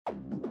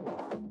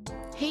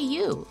Hey,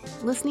 you,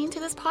 listening to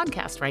this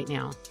podcast right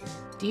now.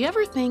 Do you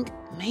ever think,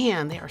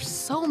 man, there are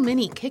so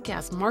many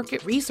kick-ass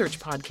market research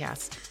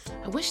podcasts.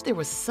 I wish there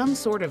was some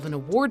sort of an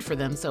award for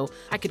them so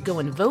I could go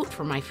and vote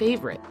for my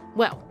favorite.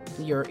 Well,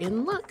 you're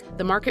in luck.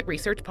 The Market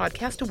Research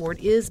Podcast Award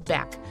is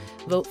back.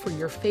 Vote for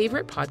your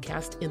favorite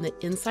podcast in the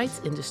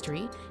insights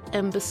industry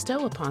and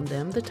bestow upon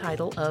them the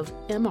title of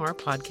MR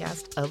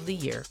Podcast of the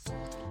Year.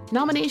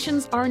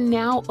 Nominations are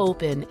now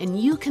open,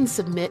 and you can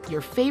submit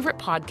your favorite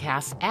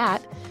podcasts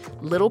at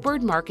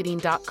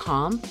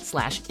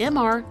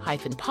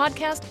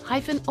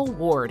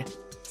littlebirdmarketing.com/MR-podcast-award.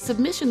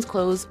 Submissions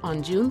close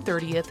on June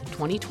 30th,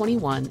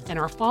 2021, and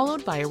are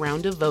followed by a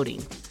round of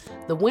voting.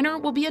 The winner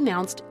will be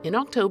announced in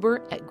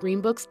October at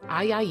Greenbook's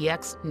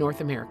IIEX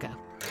North America.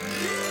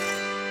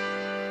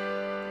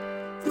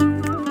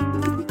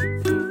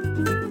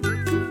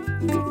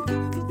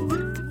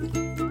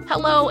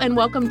 Hello and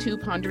welcome to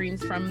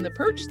Ponderings from the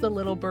Perch, the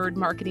Little Bird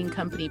Marketing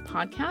Company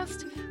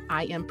podcast.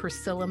 I am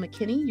Priscilla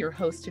McKinney, your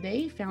host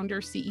today,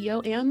 founder,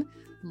 CEO, and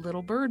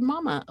Little Bird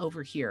Mama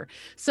over here.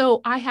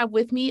 So I have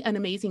with me an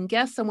amazing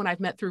guest, someone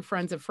I've met through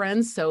friends of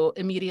friends. So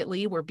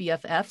immediately we're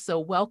BFF. So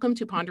welcome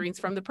to Ponderings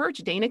from the Perch,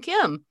 Dana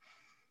Kim.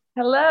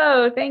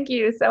 Hello, thank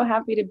you. So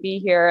happy to be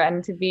here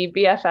and to be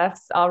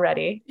BFFs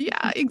already.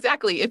 Yeah,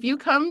 exactly. If you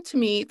come to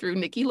me through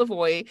Nikki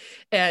Lavoie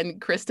and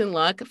Kristen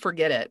Luck,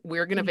 forget it.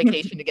 We're going to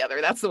vacation together.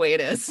 That's the way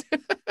it is.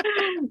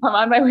 I'm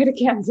on my way to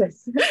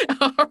Kansas.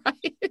 All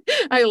right.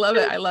 I love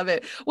it. I love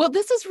it. Well,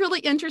 this is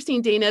really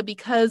interesting, Dana,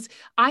 because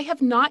I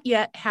have not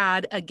yet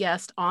had a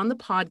guest on the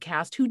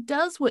podcast who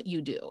does what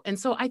you do. And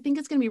so I think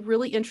it's going to be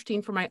really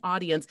interesting for my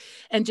audience.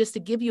 And just to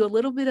give you a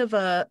little bit of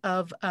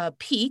a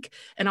peek,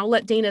 and I'll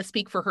let Dana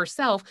speak for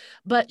herself,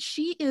 but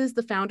she is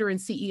the founder and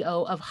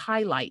CEO of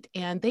Highlight.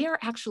 And they are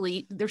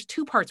actually, there's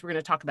two parts we're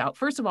going to talk about.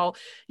 First of all,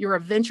 you're a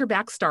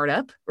venture-backed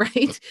startup,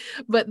 right?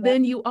 But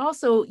then you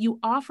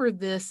offer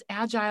this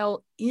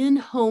agile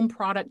in-home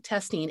product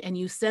testing, and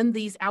you send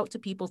these out to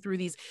people through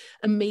these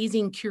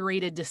amazing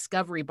curated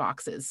discovery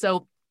boxes.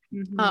 So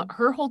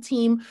her whole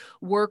team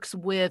works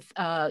with,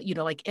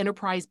 like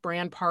enterprise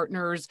brand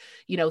partners,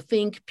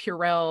 think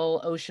Purell,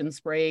 Ocean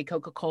Spray,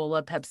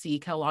 Coca-Cola, Pepsi,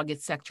 Kellogg,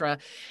 etc.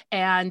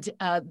 And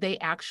they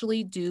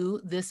actually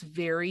do this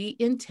very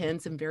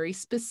intense and very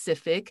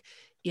specific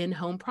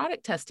in-home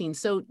product testing.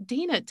 So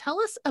Dana,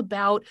 tell us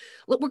about,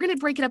 we're going to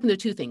break it up into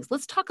two things.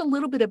 Let's talk a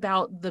little bit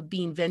about the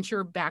being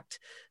venture-backed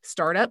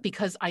startup,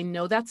 because I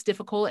know that's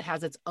difficult. It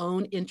has its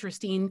own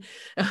interesting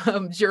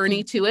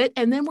journey to it.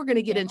 And then we're going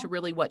to get into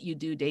really what you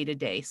do day to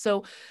day.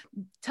 So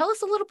tell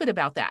us a little bit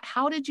about that.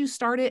 How did you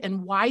start it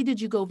and why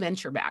did you go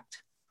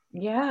venture-backed?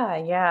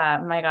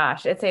 Yeah. My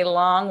gosh, it's a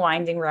long,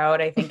 winding road,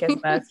 I think, as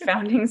most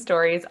founding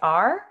stories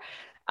are.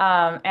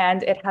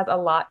 And it has a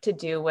lot to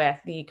do with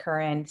the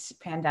current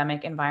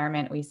pandemic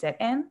environment we sit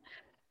in.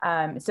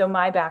 So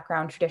my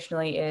background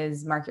traditionally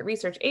is market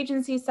research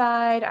agency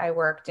side. I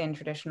worked in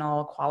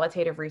traditional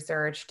qualitative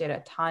research, did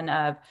a ton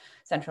of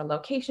central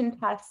location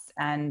tests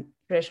and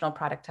traditional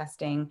product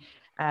testing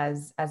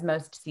as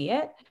most see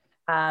it.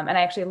 And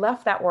I actually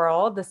left that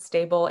world, the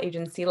stable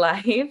agency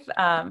life,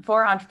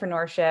 for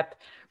entrepreneurship,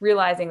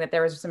 realizing that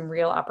there was some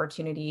real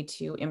opportunity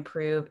to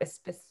improve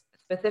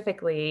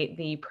specifically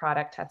the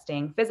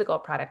physical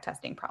product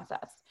testing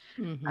process.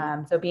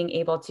 So being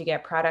able to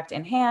get product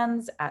in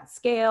hands at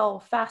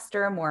scale,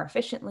 faster, more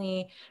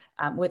efficiently,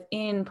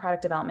 within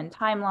product development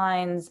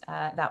timelines,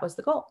 that was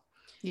the goal.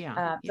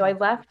 So I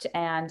left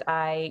and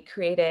I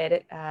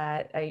created,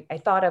 I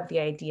thought of the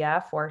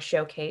idea for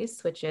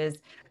Showcase, which is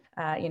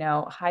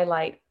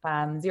Highlight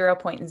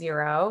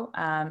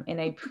 0.0. In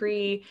a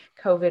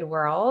pre-COVID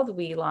world,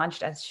 we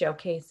launched as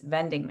Showcase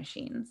vending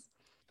machines.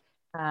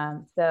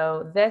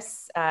 So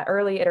this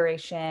early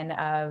iteration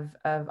of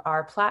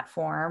our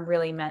platform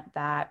really meant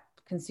that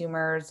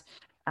consumers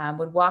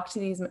would walk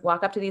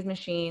up to these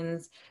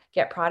machines,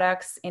 get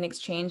products in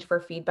exchange for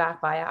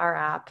feedback via our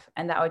app,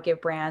 and that would give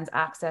brands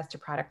access to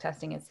product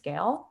testing at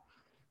scale.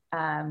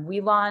 We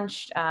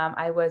launched,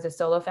 I was a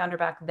solo founder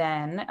back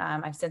then.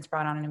 I've since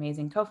brought on an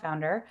amazing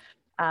co-founder.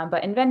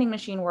 But in vending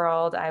machine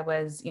world, I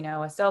was,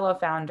 a solo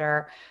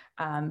founder,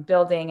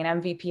 building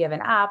an MVP of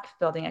an app,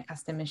 building a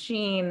custom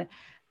machine,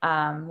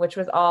 which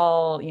was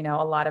all,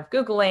 a lot of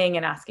Googling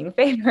and asking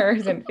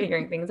favors and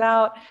figuring things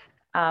out.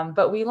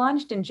 But we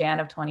launched in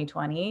Jan of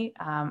 2020,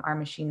 our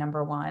machine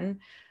number one.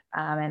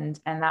 And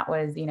that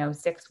was,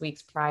 6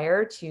 weeks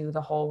prior to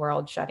the whole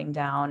world shutting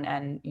down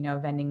and,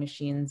 vending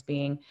machines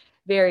being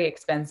very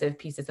expensive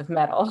pieces of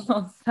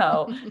metal.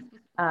 So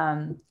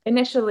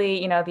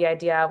initially, the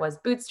idea was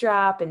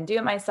bootstrap and do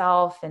it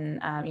myself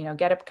and,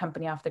 get a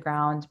company off the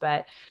ground.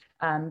 But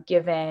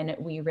given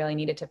we really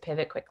needed to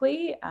pivot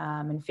quickly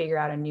and figure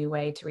out a new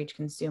way to reach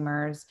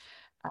consumers,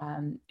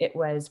 it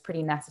was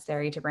pretty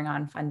necessary to bring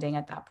on funding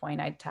at that point.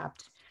 I'd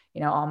tapped,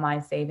 all my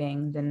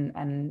savings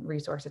and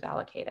resources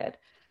allocated.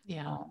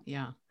 Yeah.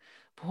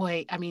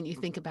 Boy, I mean, you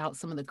think about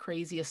some of the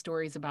craziest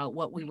stories about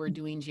what we were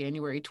doing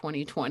January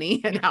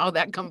 2020 and how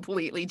that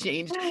completely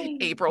changed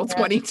April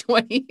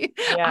 2020.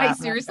 Yeah,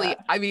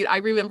 I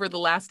remember the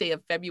last day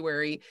of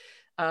February,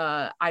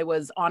 I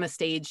was on a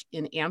stage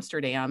in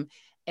Amsterdam,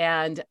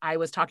 and I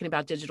was talking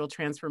about digital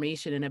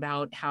transformation and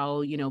about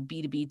how,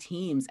 B2B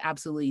teams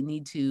absolutely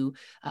need to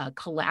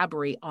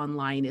collaborate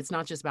online. It's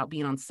not just about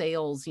being on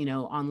sales,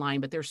 online,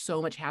 but there's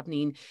so much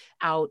happening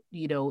out,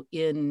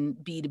 in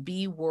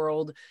B2B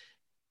world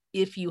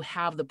if you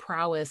have the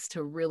prowess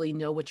to really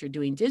know what you're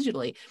doing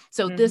digitally.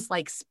 So this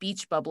like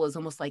speech bubble is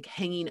almost like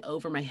hanging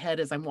over my head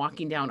as I'm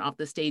walking down off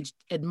the stage,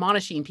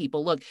 admonishing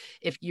people, look,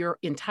 if your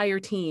entire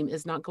team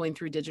is not going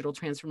through digital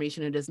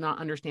transformation and does not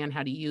understand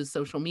how to use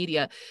social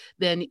media,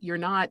 then you're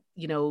not,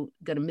 going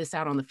to miss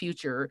out on the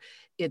future.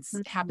 It's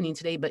happening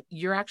today, but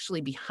you're actually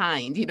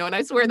behind, and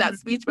I swear that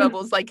speech bubble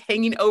is like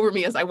hanging over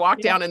me as I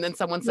walk down, and then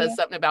someone says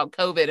something about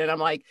COVID and I'm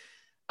like,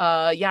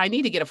 yeah, I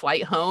need to get a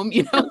flight home,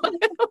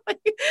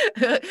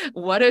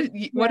 what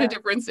a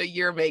difference a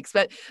year makes.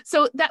 But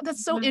so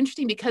that's so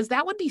interesting, because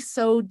that would be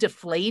so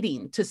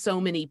deflating to so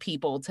many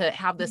people to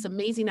have this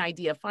amazing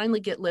idea finally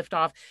get lift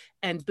off,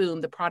 and boom,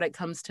 the product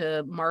comes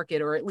to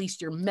market, or at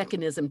least your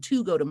mechanism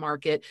to go to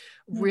market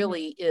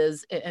really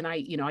is, and I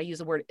use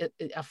the word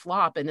a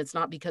flop, and it's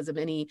not because of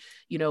any,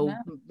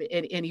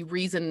 any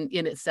reason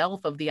in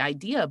itself of the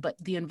idea, but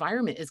the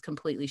environment is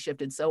completely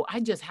shifted. So I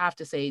just have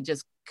to say,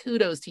 just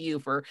kudos to you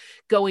for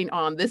going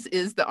on. This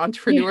is the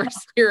entrepreneur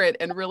spirit,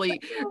 and really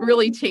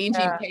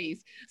changing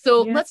pace.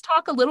 So let's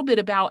talk a little bit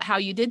about how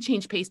you did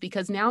change pace,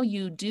 because now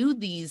you do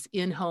these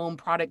in-home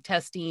product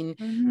testing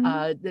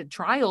the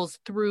trials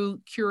through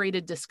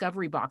curated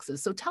discovery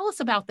boxes. So tell us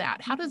about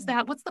that. How does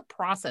that, what's the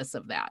process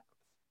of that?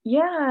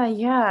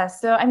 Yeah.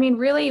 So, I mean,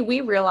 really,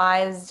 we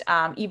realized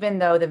even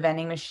though the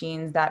vending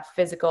machines, that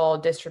physical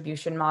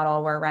distribution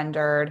model were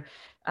rendered,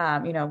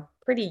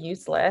 pretty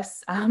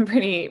useless,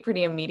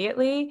 pretty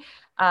immediately,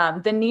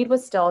 the need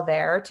was still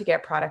there to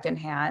get product in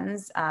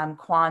hands.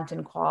 Quant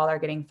and qual are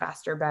getting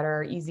faster,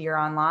 better, easier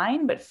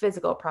online, but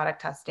physical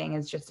product testing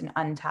is just an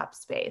untapped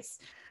space.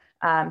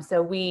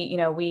 So we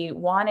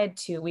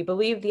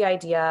believe the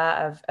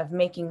idea of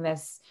making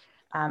this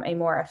a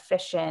more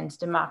efficient,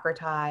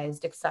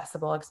 democratized,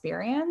 accessible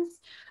experience.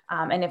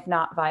 And if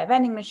not via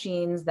vending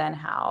machines, then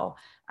how?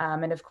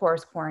 And of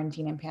course,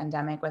 quarantine and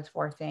pandemic was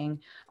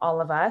forcing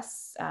all of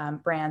us,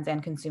 brands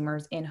and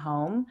consumers, in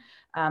home.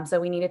 So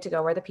we needed to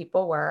go where the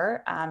people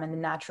were. And the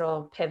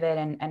natural pivot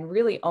and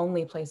really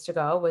only place to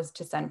go was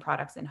to send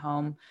products in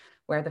home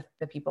where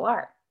the people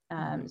are.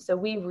 So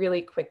we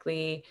really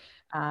quickly,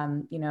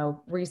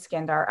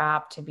 reskinned our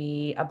app to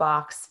be a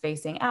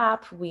box-facing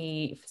app.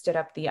 We stood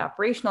up the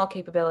operational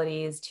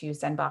capabilities to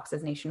send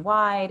boxes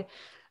nationwide.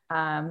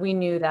 We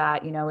knew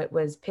that, it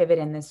was pivot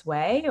in this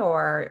way,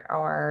 or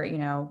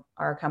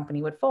our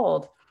company would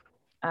fold.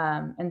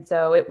 And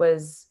so it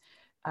was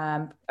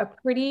a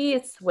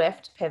pretty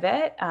swift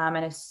pivot. And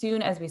as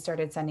soon as we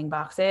started sending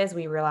boxes,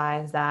 we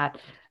realized that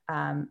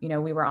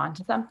we were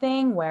onto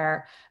something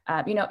where,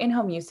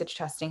 in-home usage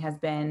testing has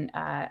been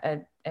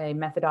a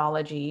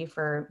methodology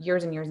for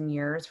years and years and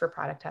years for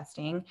product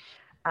testing.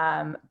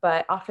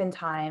 But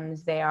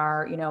oftentimes they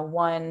are,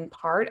 one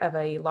part of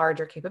a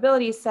larger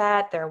capability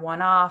set. They're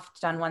one-off,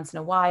 done once in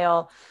a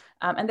while,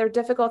 and they're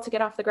difficult to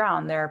get off the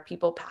ground. There are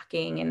people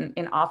packing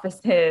in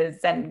offices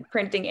and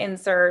printing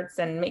inserts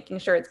and making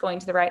sure it's going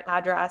to the right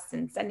address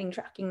and sending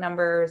tracking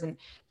numbers, and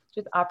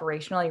just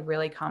operationally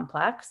really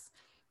complex.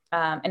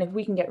 And if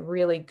we can get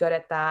really good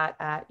at that,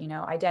 at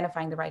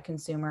identifying the right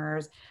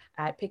consumers,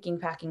 at picking,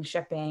 packing,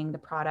 shipping the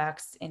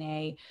products in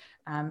a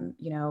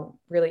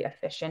really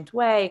efficient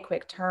way,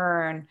 quick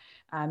turn,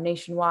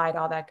 nationwide,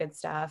 all that good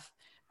stuff,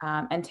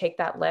 and take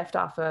that lift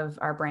off of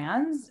our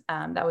brands,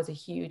 that was a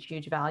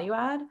huge value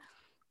add.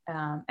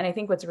 And I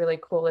think what's really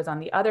cool is on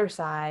the other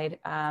side,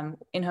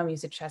 in-home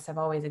usage tests have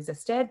always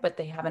existed, but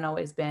they haven't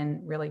always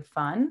been really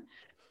fun.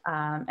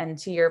 And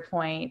to your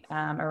point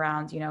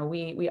around,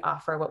 we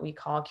offer what we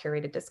call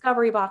curated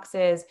discovery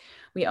boxes.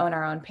 We own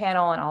our own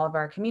panel and all of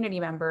our community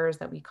members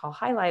that we call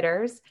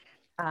highlighters.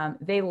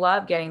 They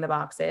love getting the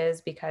boxes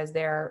because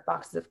they're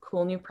boxes of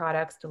cool new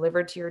products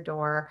delivered to your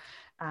door.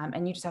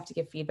 And you just have to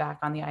give feedback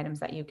on the items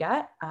that you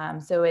get.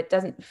 So it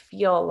doesn't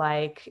feel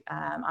like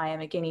I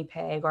am a guinea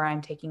pig or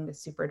I'm taking the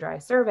super dry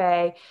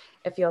survey.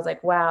 It feels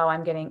like, wow,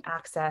 I'm getting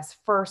access,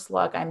 first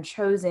look. I'm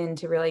chosen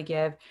to really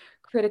give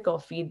critical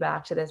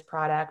feedback to this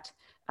product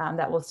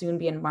that will soon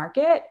be in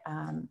market,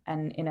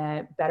 and in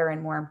a better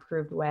and more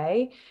improved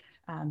way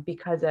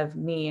because of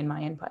me and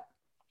my input.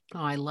 Oh,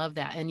 I love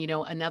that. And,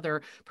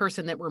 another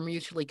person that we're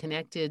mutually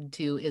connected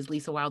to is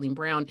Lisa Wilding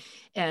Brown.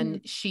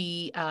 And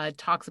she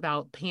talks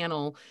about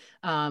panel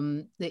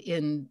in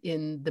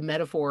the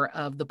metaphor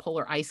of the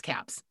polar ice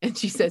caps. And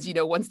she says,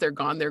 once they're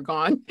gone, they're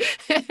gone.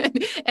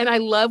 And I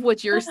love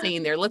what you're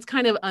saying there. Let's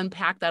kind of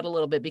unpack that a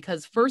little bit,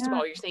 because first of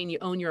all, you're saying you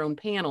own your own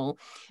panel.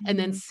 And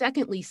then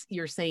secondly,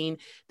 you're saying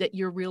that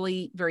you're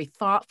really very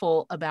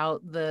thoughtful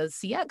about the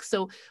CX.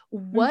 So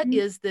what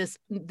is this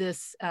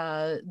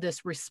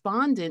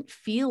respondent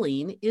feeling?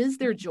 Is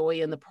there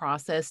joy in the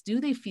process? Do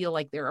they feel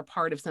like they're a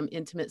part of some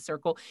intimate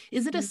circle?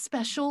 Is it a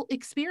special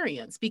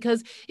experience?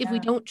 Because if we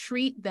don't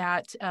treat that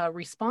that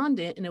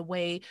respondent in a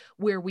way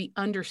where we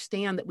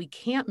understand that we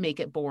can't make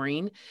it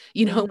boring,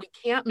 you know, we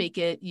can't make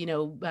it, you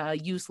know,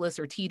 useless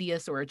or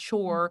tedious or a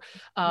chore,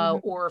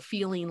 or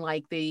feeling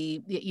like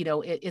you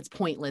know, it's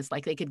pointless,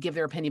 like they could give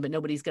their opinion, but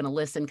nobody's going to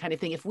listen kind of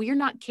thing. If we are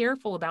not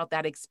careful about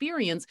that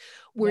experience,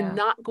 we're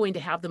not going to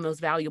have the most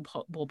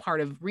valuable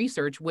part of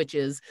research, which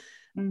is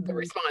the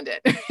respondent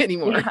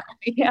anymore.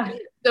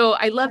 So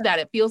I love that.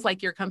 It feels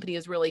like your company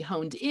is really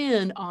honed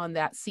in on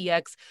that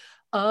CX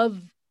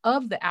of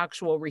the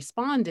actual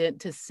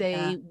respondent to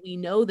say, we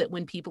know that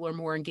when people are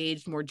more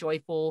engaged, more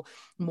joyful,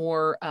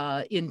 more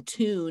in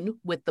tune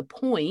with the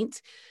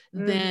point,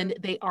 then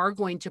they are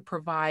going to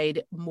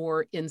provide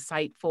more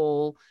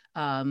insightful,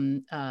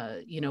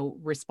 you know,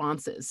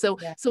 responses. So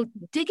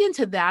dig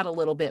into that a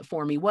little bit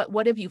for me.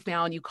 What have you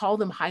found? You call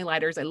them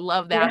highlighters. I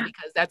love that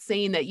because that's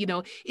saying that, you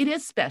know, it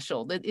is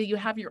special, that you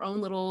have your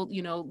own little,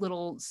 you know,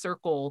 little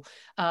circle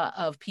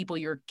of people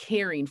you're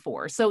caring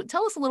for. So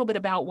tell us a little bit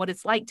about what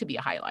it's like to be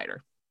a highlighter.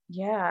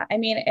 Yeah, I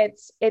mean,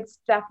 it's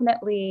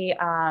definitely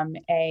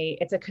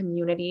it's a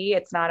community.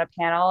 It's not a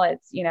panel.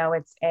 It's, you know,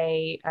 it's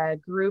a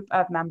group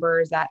of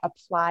members that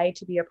apply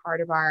to be a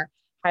part of our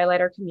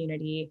highlighter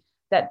community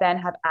that then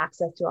have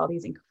access to all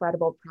these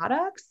incredible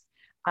products,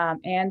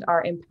 and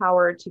are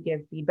empowered to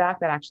give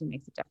feedback that actually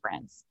makes a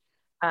difference.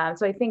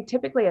 So I think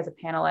typically as a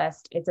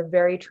panelist, it's a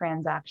very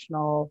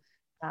transactional,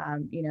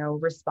 you know,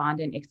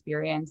 respondent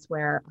experience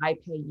where I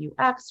pay you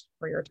X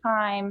for your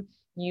time,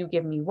 you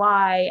give me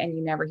Y, and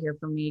you never hear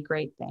from me.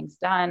 Great, thanks,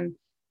 done.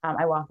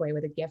 I walk away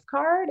with a gift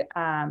card,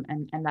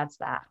 and that's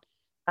that.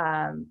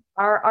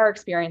 Our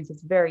experience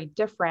is very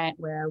different,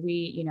 where we,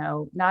 you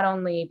know, not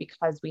only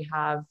because we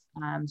have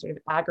sort of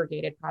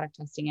aggregated product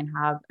testing and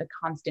have a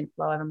constant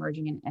flow of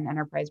emerging and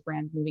enterprise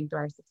brands moving through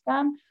our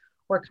system,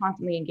 we're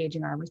constantly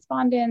engaging our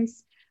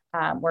respondents.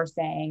 We're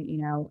saying, you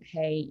know,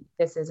 hey,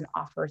 this is an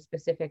offer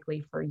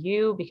specifically for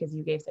you because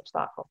you gave such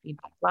thoughtful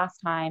feedback last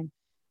time.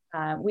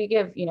 We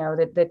give, you know,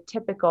 the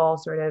typical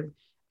sort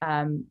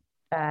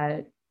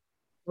of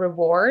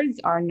rewards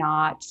are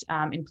not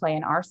in play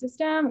in our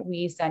system.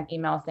 We send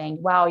emails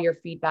saying, wow, your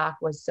feedback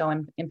was so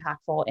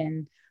impactful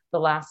in the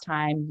last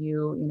time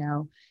you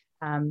know,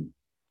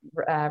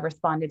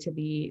 responded to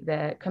the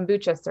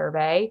kombucha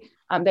survey.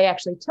 They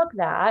actually took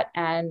that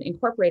and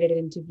incorporated it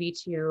into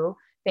V2.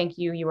 Thank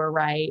you, you were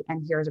right.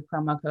 And here's a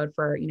promo code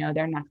for, you know,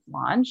 their next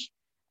launch.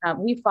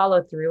 We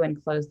follow through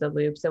and close the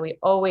loop. So we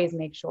always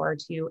make sure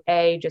to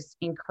just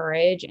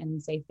encourage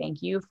and say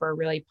thank you for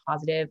really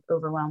positive,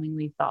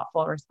 overwhelmingly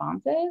thoughtful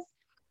responses.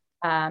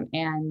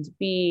 And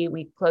B,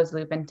 we close the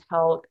loop and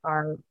tell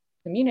our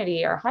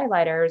community, our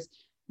highlighters,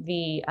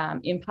 the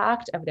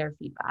impact of their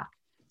feedback.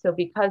 So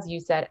because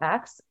you said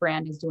X,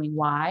 brand is doing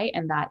Y,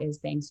 and that is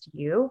thanks to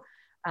you.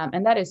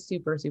 And that is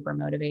super, super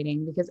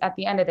motivating, because at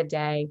the end of the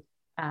day,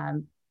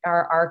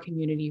 our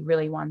community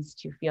really wants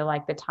to feel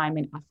like the time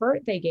and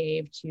effort they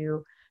gave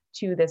to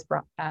this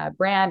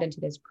brand and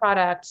to this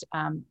product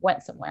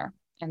went somewhere.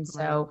 And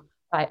so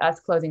by us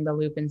closing the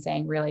loop and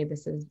saying, really,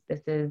 this is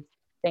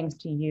thanks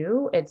to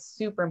you, it's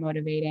super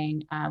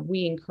motivating.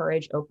 We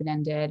encourage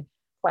open-ended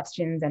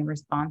questions and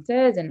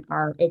responses, and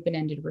our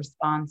open-ended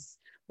response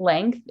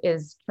length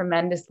is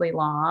tremendously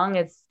long.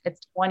 It's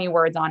 20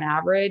 words on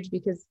average,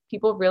 because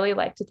people really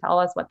like to tell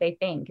us what they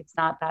think. It's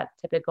not that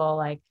typical,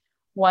 like,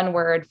 one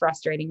word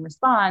frustrating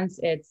response.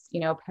 It's,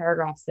 you know,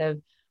 paragraphs of,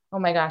 oh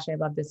my gosh, I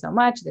love this so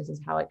much. This is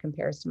how it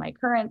compares to my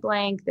current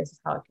blank. This is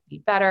how it could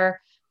be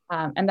better.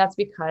 And that's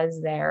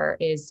because there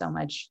is so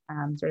much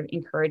sort of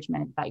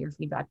encouragement that your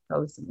feedback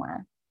goes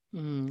somewhere.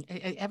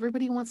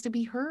 Everybody wants to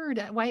be heard.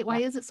 Why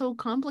is it so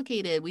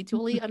complicated? We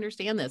totally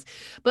understand this,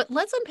 but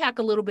let's unpack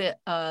a little bit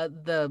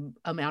the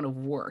amount of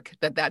work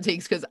that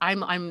takes, because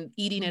I'm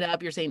eating it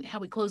up. You're saying how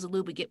we close the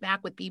loop, we get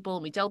back with people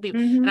and we tell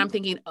people, and I'm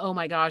thinking, oh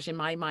my gosh, in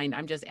my mind,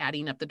 I'm just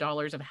adding up the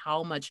dollars of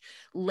how much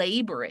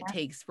labor it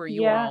takes for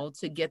you all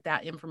to get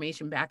that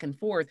information back and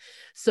forth.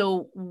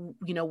 So,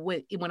 you know,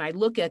 when I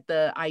look at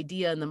the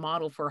idea and the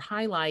model for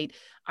Highlight,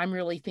 I'm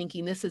really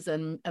thinking this is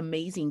an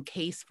amazing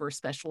case for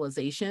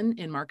specialization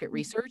in market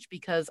research,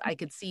 because I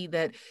could see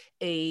that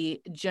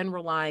a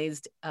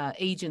generalized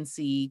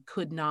agency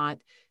could not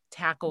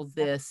tackle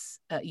this,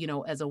 you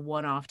know, as a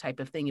one-off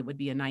type of thing. It would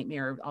be a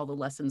nightmare. All the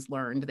lessons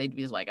learned, they'd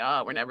be like,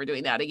 oh, we're never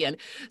doing that again.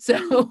 So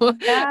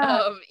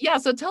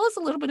so tell us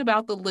a little bit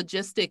about the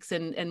logistics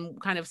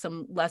and kind of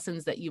some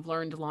lessons that you've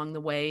learned along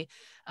the way.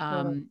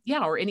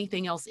 Or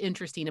anything else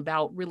interesting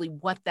about really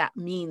what that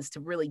means to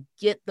really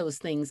get those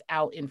things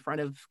out in front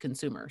of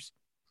consumers.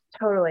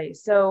 Totally.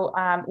 So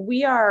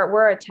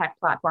we're a tech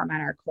platform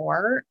at our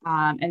core.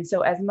 And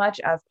so as much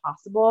as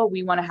possible,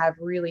 we want to have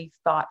really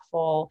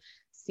thoughtful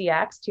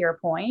CX, to your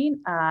point,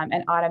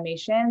 and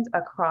automations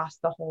across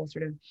the whole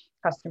sort of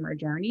customer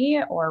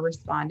journey or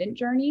respondent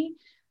journey.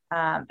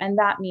 And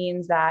that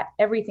means that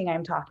everything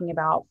I'm talking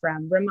about,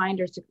 from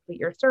reminders to complete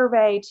your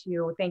survey,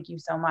 to thank you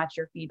so much,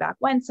 your feedback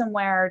went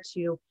somewhere,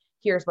 to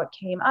here's what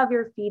came of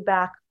your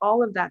feedback,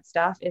 all of that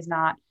stuff is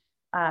not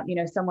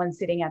someone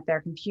sitting at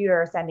their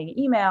computer sending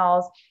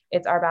emails,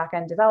 it's our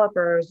backend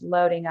developers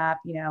loading up,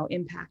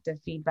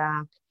 impactful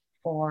feedback,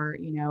 or,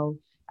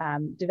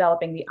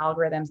 developing the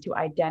algorithms to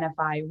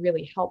identify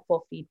really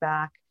helpful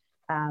feedback,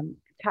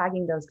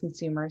 tagging those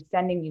consumers,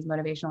 sending these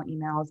motivational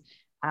emails.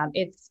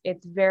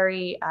 It's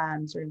very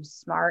sort of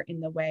smart in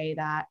the way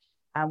that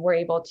we're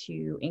able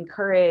to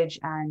encourage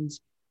and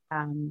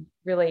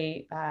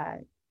really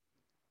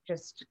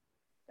just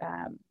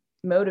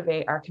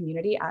motivate our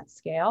community at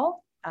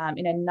scale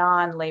in a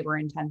non-labor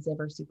intensive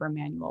or super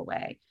manual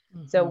way.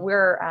 Mm-hmm. So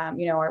we're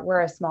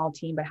a small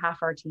team, but half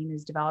our team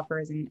is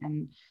developers,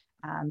 and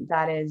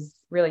that is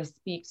really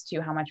speaks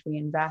to how much we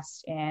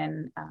invest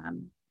in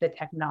the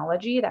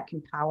technology that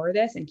can power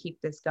this and keep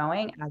this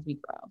going as we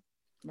grow.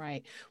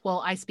 Right.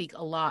 Well, I speak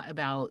a lot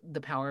about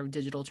the power of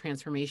digital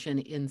transformation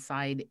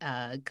inside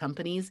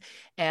companies.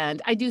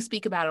 And I do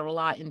speak about it a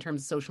lot in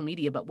terms of social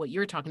media. But what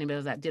you're talking about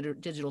is that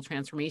digital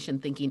transformation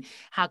thinking,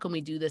 how can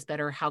we do this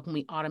better? How can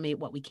we automate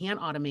what we can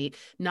automate?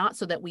 Not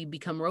so that we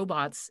become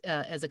robots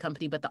as a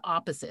company, but the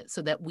opposite,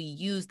 so that we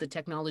use the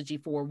technology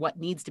for what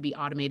needs to be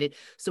automated,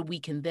 so we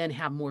can then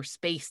have more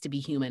space to be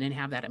human and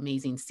have that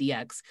amazing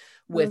CX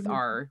with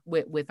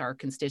with our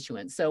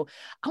constituents. So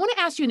I want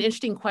to ask you an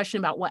interesting question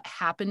about what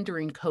happened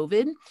during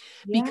COVID,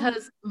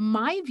 because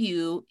my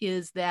view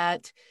is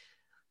that,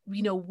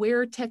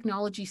 where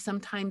technology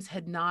sometimes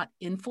had not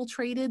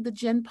infiltrated the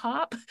Gen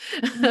Pop,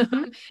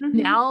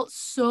 now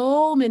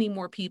so many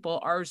more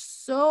people are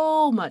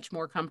so much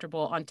more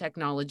comfortable on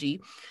technology.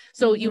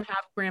 So you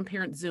have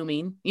grandparents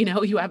Zooming,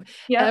 you have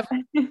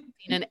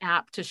an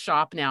app to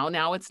shop now.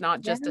 Now it's not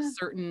just a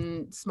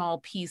certain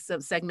small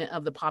segment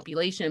of the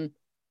population.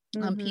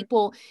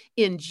 People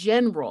in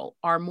general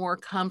are more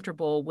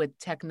comfortable with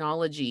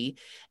technology.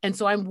 And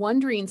so I'm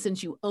wondering,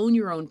 since you own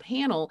your own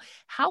panel,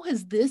 how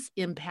has this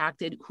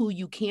impacted who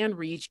you can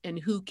reach and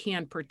who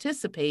can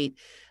participate?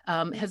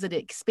 Has it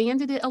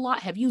expanded it a lot?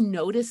 Have you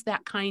noticed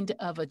that kind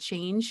of a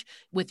change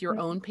with your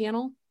own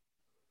panel?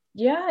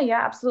 Yeah,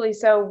 absolutely.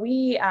 So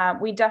we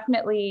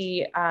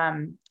definitely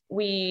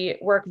we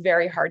work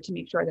very hard to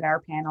make sure that our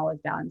panel is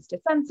balanced to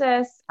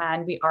census,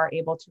 and we are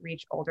able to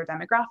reach older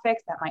demographics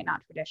that might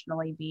not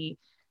traditionally be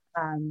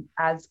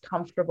as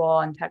comfortable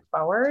and tech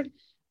forward.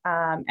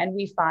 And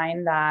we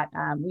find that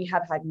we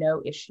have had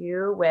no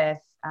issue with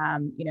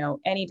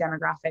any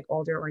demographic,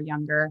 older or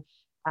younger,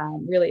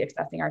 really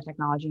accessing our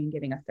technology and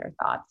giving us their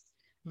thoughts.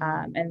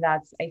 And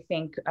that's, I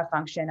think, a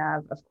function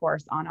of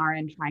course, on our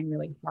end, trying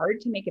really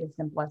hard to make it as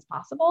simple as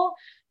possible.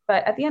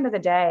 But at the end of the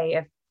day,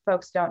 if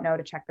folks don't know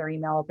to check their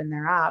email, open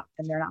their app,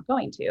 then they're not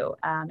going to.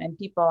 And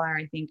people are,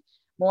 I think,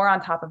 more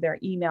on top of their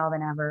email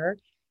than ever,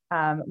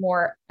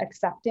 more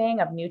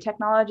accepting of new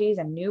technologies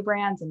and new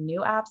brands and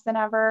new apps than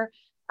ever.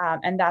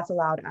 And that's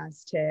allowed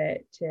us to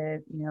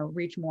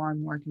reach more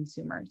and more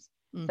consumers.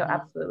 So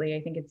absolutely,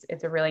 I think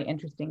it's a really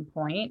interesting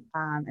point.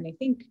 And I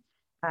think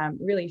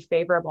really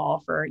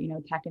favorable for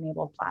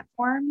tech-enabled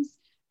platforms,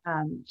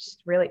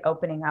 just really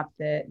opening up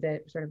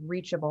the sort of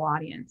reachable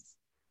audience.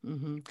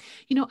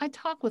 I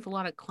talk with a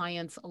lot of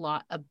clients a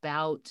lot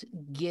about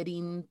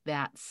getting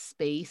that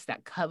space,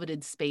 that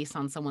coveted space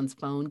on someone's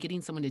phone,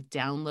 getting someone to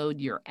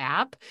download your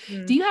app.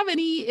 Do you have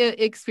any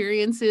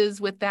experiences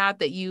with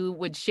that you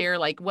would share?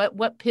 Like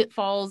what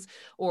pitfalls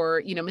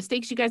or,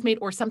 mistakes you guys made,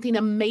 or something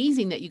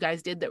amazing that you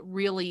guys did that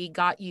really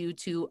got you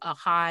to a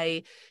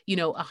high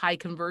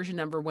conversion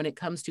number when it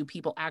comes to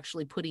people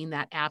actually putting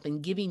that app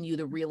and giving you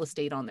the real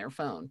estate on their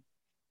phone?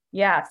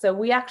 Yeah, so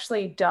we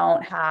actually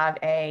don't have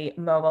a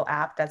mobile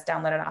app that's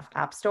downloaded off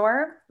App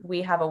Store.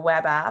 We have a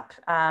web app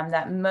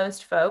that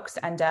most folks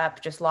end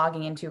up just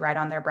logging into right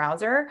on their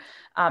browser,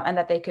 and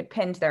that they could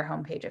pin to their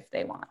homepage if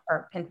they want,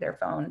 or pin to their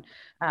phone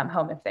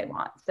home if they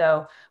want.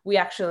 So we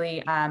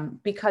actually,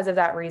 because of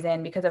that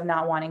reason, because of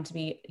not wanting to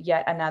be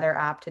yet another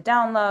app to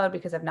download,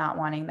 because of not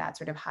wanting that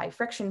sort of high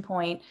friction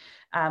point,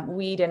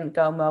 we didn't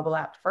go mobile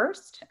app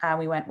first.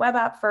 We went web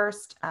app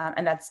first,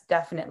 and that's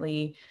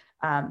definitely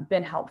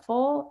been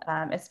helpful,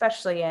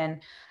 especially I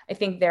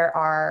think there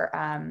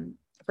are,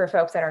 for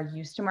folks that are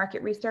used to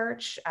market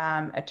research,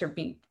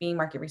 being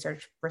market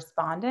research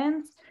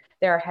respondents,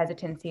 there are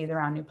hesitancies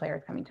around new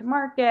players coming to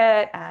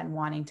market and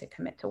wanting to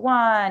commit to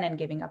one and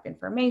giving up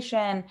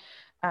information.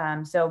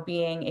 So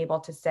being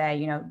able to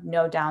say,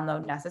 no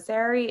download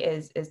necessary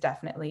is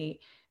definitely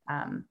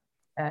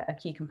a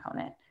key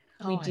component.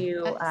 We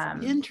do.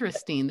 That's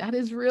interesting. That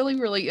is really,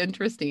 really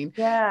interesting.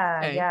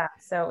 Yeah. Okay. Yeah.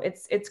 So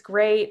it's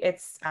great.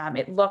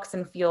 It looks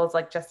and feels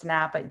like just an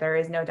app, but there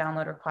is no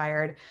download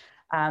required.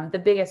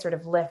 The biggest sort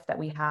of lift that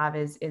we have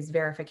is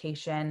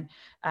verification,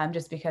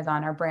 just because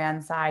on our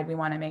brand side, we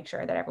want to make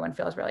sure that everyone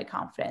feels really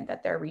confident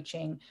that they're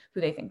reaching who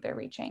they think they're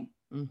reaching.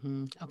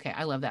 Okay,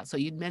 I love that. So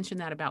you'd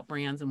mentioned that about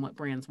brands and what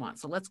brands want.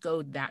 So let's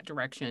go that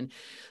direction.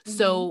 Mhm.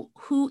 So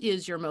who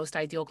is your most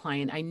ideal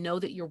client? I know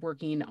that you're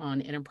working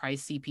on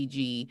enterprise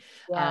CPG,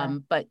 Yeah.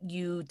 but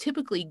you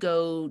typically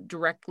go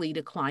directly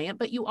to client,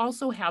 but you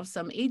also have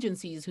some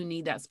agencies who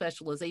need that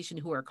specialization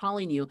who are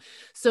calling you.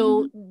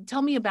 So Mhm.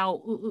 tell me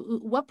about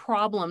what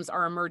problems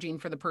are emerging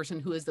for the person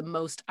who is the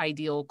most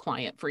ideal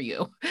client for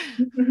you.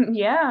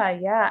 Yeah,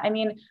 yeah. I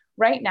mean,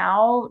 right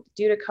now,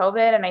 due to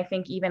COVID, and I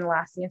think even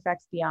lasting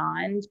effects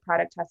beyond,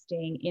 product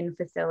testing in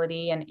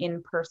facility and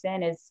in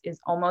person is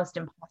almost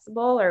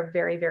impossible or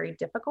very, very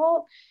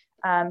difficult.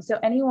 So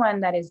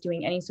anyone that is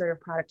doing any sort of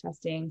product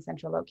testing,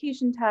 central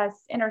location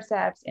tests,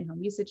 intercepts,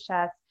 in-home usage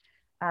tests,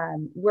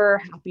 we're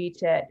happy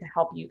to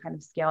help you kind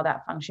of scale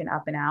that function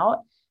up and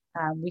out.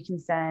 We can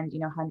send,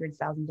 hundreds,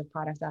 thousands of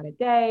products out a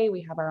day.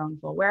 We have our own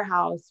full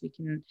warehouse. We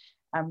can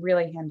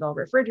really handle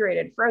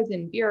refrigerated,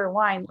 frozen, beer,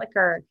 wine,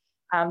 liquor.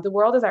 The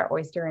world is our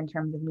oyster in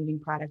terms of moving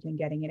product and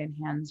getting it in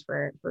hands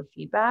for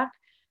feedback.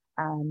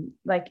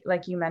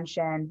 Like you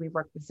mentioned, we've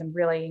worked with some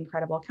really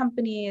incredible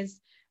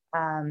companies,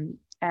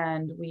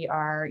 and we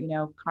are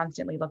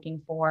constantly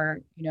looking for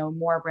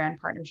more brand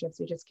partnerships.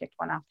 We just kicked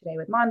one off today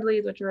with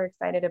Mondelez, which we're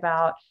excited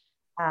about.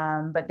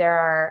 But there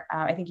are,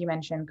 I think you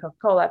mentioned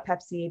Coca-Cola,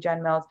 Pepsi,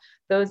 Gen Mills.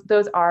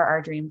 Those are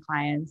our dream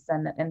clients,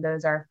 and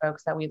those are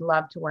folks that we'd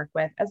love to work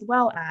with, as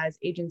well as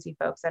agency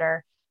folks that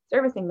are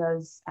servicing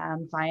those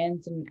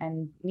clients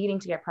and needing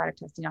to get product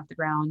testing off the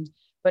ground,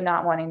 but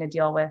not wanting to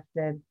deal with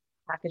the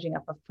packaging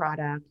up of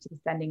product,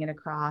 sending it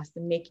across,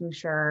 and making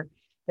sure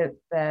that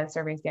the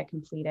surveys get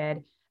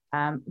completed.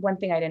 One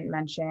thing I didn't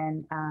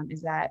mention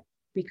is that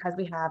because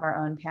we have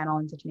our own panel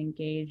and such an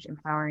engaged,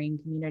 empowering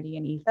community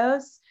and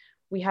ethos,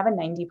 we have a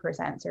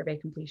 90% survey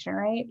completion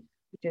rate,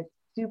 which is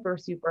super,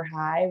 super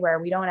high, where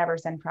we don't ever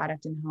send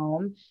product in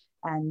home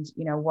and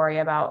worry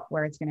about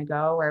where it's going to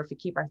go, or if we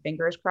keep our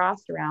fingers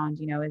crossed around,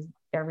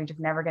 are we just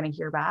never going to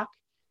hear back?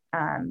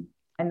 And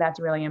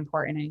that's really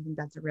important. I think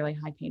that's a really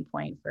high pain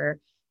point for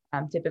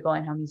typical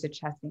in-home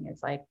usage testing,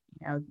 is like,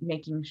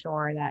 making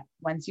sure that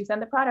once you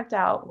send the product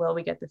out, will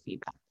we get the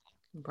feedback?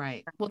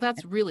 Right. Well,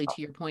 that's really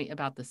to your point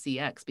about the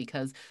CX,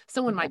 because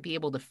someone Yeah. might be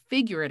able to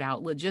figure it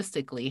out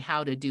logistically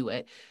how to do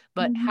it,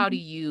 but how do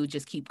Mhm. you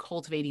just keep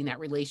cultivating that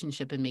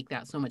relationship and make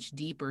that so much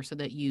deeper so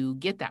that you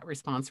get that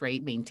response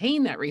rate,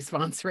 maintain that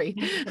response rate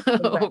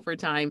Exactly. over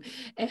time,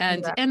 and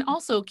Exactly.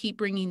 also keep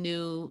bringing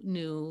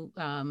new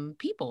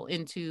people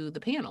into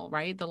the panel,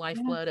 right? The Yeah.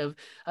 lifeblood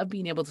of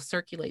being able to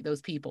circulate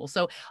those people.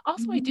 So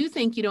also, I Mhm. do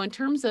think in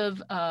terms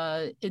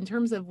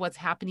of what's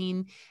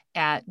happening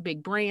at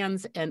big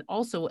brands and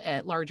also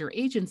at larger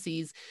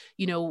agencies,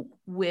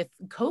 with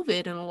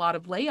COVID and a lot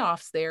of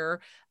layoffs there,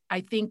 I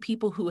think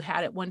people who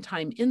had at one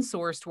time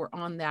insourced were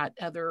on that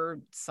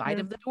other side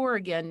of Mm. the door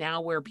again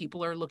now, where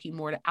people are looking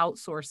more to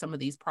outsource some of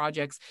these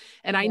projects.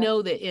 And I Yeah.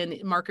 know that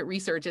in market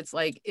research, it's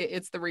like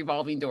it's the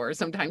revolving door.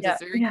 Sometimes Yeah.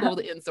 it's very Yeah. cool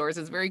to insource,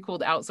 it's very cool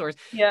to outsource.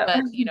 Yeah.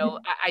 But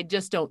I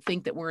just don't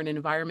think that we're in an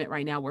environment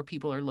right now where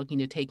people are looking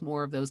to take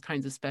more of those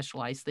kinds of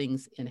specialized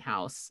things in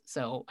house.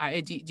 So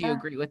do you Yeah.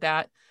 agree with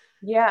that?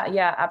 Yeah,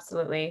 yeah,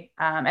 absolutely.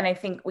 And I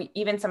think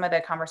even some of the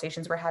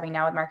conversations we're having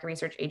now with market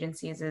research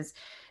agencies is,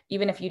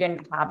 even if you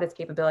didn't have this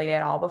capability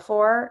at all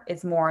before,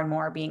 it's more and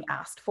more being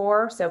asked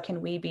for. So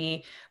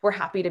we're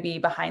happy to be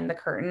behind the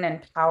curtain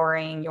and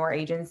powering your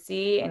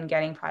agency and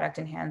getting product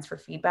in hands for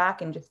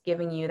feedback and just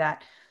giving you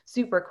that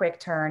super quick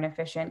turn,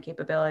 efficient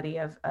capability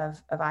of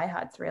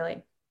iHuts,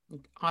 really.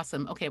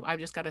 Awesome. Okay, well, I've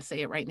just got to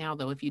say it right now,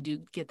 though. If you do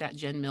get that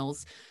Gen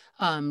Mills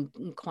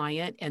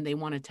client and they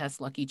want to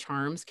test Lucky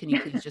Charms, can you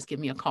please just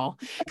give me a call?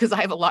 Because I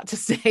have a lot to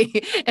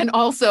say. And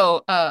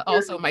also,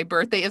 my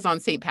birthday is on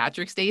St.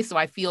 Patrick's Day, so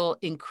I feel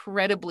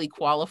incredibly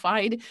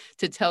qualified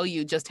to tell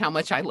you just how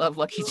much I love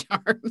Lucky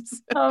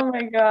Charms. Oh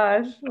my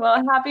gosh.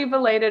 Well, happy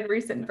belated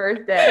recent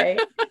birthday.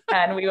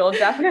 And we will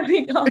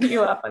definitely call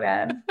you up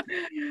again.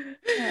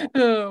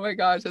 Oh my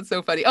gosh, that's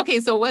so funny.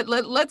 Okay, so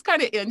let's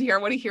kind of end here. I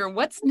want to hear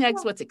what's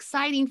next, what's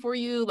exciting for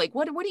you. Like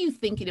what are you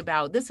thinking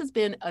about? This has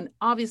been an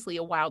obviously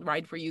a wild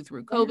ride for you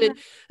through Yeah. COVID.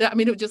 I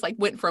mean, it just like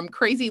went from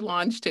crazy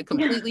launch to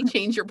completely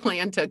change your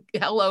plan to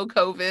hello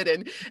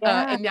COVID,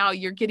 Yeah. and now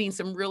you're getting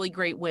some really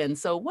great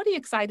wins. So what are you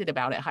excited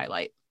about at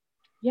Highlight?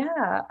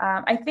 Yeah.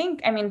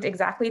 I mean,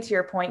 exactly to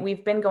your point,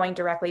 we've been going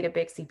directly to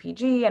big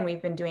CPG and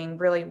we've been doing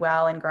really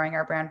well in growing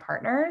our brand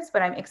partners,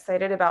 but I'm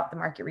excited about the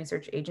market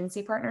research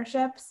agency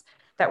partnerships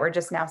that we're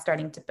just now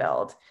starting to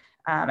build.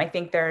 I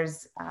think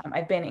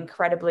I've been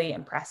incredibly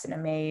impressed and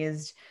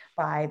amazed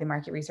by the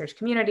market research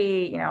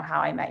community,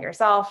 how I met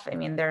yourself. I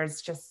mean,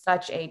 there's just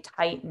such a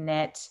tight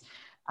knit,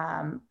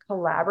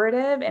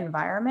 collaborative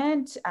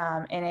environment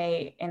in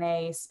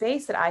a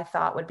space that I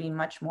thought would be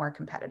much more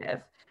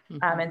competitive.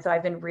 Mhm. And so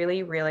I've been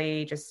really,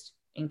 really just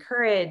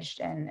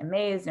encouraged and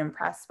amazed and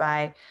impressed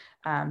by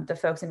the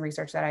folks in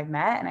research that I've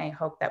met. And I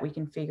hope that we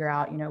can figure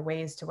out,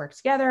 ways to work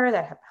together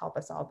that help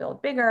us all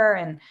build bigger.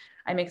 And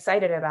I'm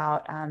excited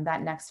about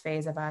that next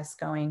phase of us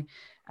going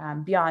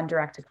beyond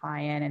direct to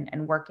client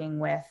and working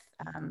with,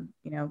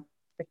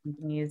 the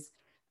companies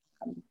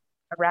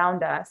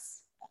around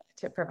us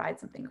to provide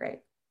something great.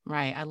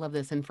 Right. I love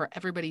this. And for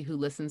everybody who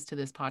listens to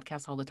this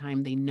podcast all the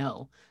time, they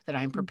know that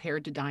I'm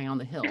prepared to die on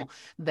the hill,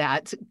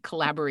 that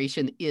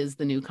collaboration is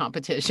the new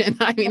competition.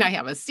 I mean, I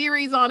have a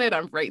series on it.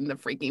 I'm writing the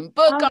freaking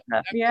book on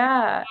it.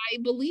 Yeah. I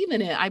believe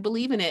in it. I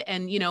believe in it.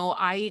 And,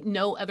 I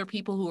know other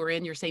people who are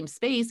in your same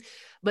space,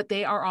 but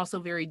they are also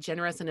very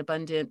generous and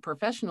abundant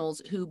professionals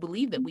who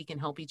believe that we can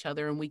help each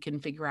other and we can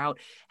figure out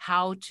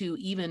how to,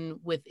 even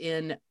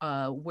within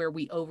where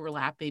we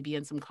overlap, maybe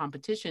in some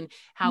competition,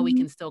 how we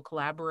can still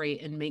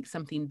collaborate and make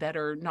something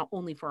better, not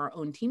only for our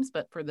own teams,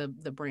 but for the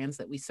brands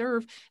that we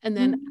serve. And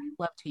then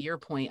I love, to your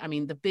point, I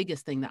mean, the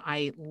biggest thing that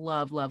I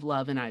love,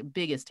 and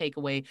biggest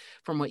takeaway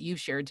from what you've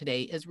shared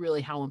today is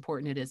really how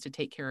important it is to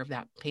take care of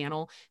that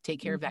panel,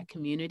 take care of that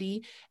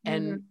community,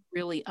 and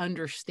really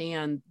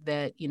understand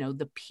that,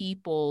 the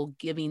people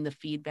giving the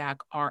feedback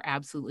are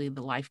absolutely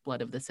the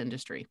lifeblood of this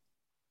industry.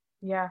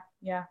 Yeah,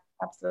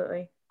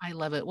 absolutely. I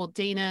love it. Well,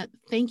 Dana,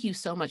 thank you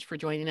so much for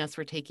joining us,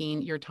 for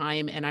taking your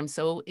time. And I'm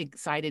so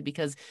excited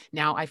because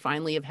now I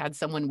finally have had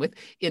someone with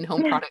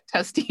in-home product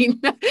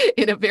testing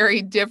in a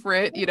very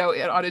different,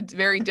 on a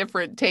very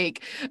different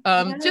take.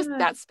 Just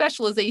that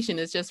specialization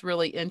is just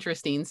really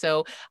interesting.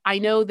 So I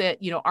know that,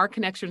 our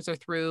connections are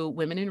through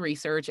Women in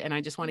Research. And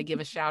I just want to give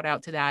a shout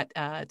out to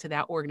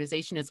that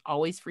organization. It's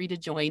always free to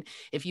join.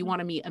 If you want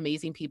to meet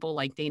amazing people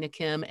like Dana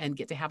Kim and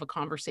get to have a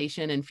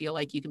conversation and feel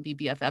like you can be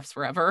BFFs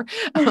forever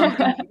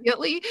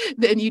immediately,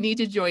 then you need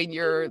to join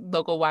your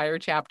local WIRE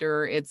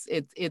chapter.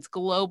 It's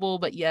global,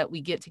 but yet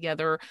we get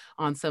together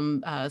on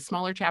some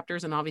smaller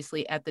chapters, and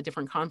obviously at the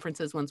different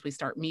conferences, once we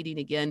start meeting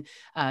again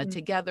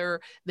together,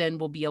 then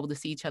we'll be able to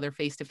see each other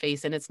face to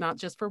face. And it's not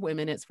just for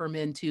women, it's for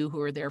men too, who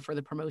are there for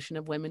the promotion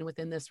of women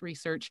within this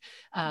research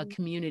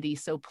community.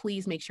 So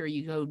please make sure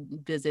you go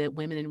visit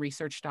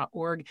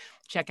womeninresearch.org,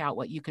 check out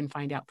what you can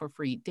find out for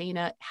free.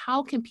 Dana,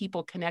 how can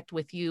people connect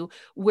with you?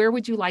 Where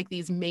would you like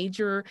these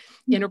major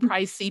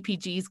enterprise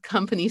CPGs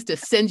companies to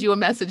send you a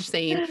message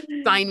saying,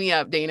 sign me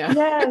up,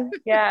 Dana?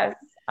 Yes.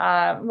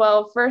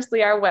 Well,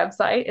 firstly, our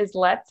website is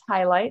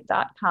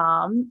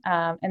letshighlight.com.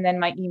 And then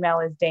my email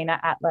is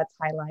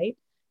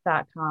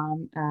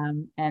dana@letshighlight.com.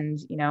 And,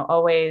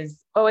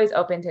 always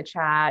open to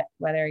chat,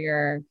 whether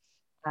you're,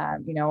 a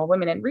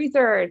women in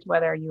research,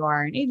 whether you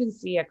are an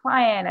agency, a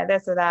client, or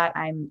this or that.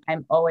 I'm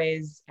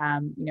always,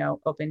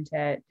 open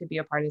to be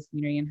a part of this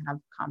community and have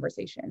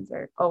conversations.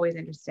 They're always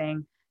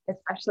interesting,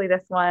 especially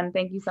this one.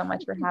 Thank you so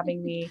much for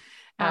having me.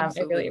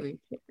 Absolutely. I really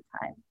appreciate the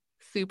time.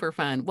 Super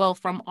fun. Well,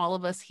 from all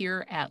of us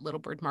here at Little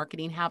Bird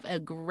Marketing, have a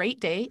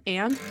great day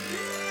and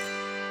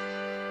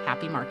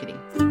happy marketing.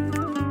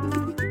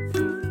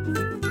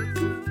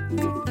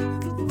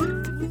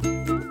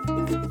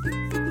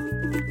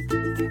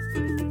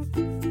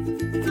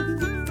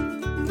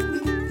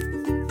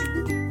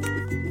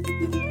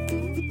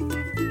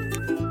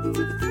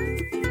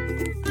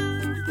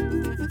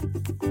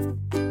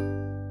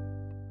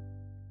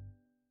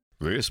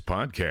 This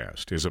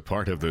podcast is a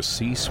part of the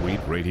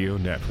C-Suite Radio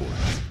Network.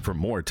 For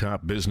more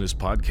top business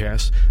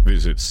podcasts,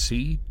 visit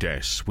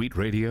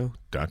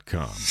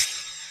c-suiteradio.com.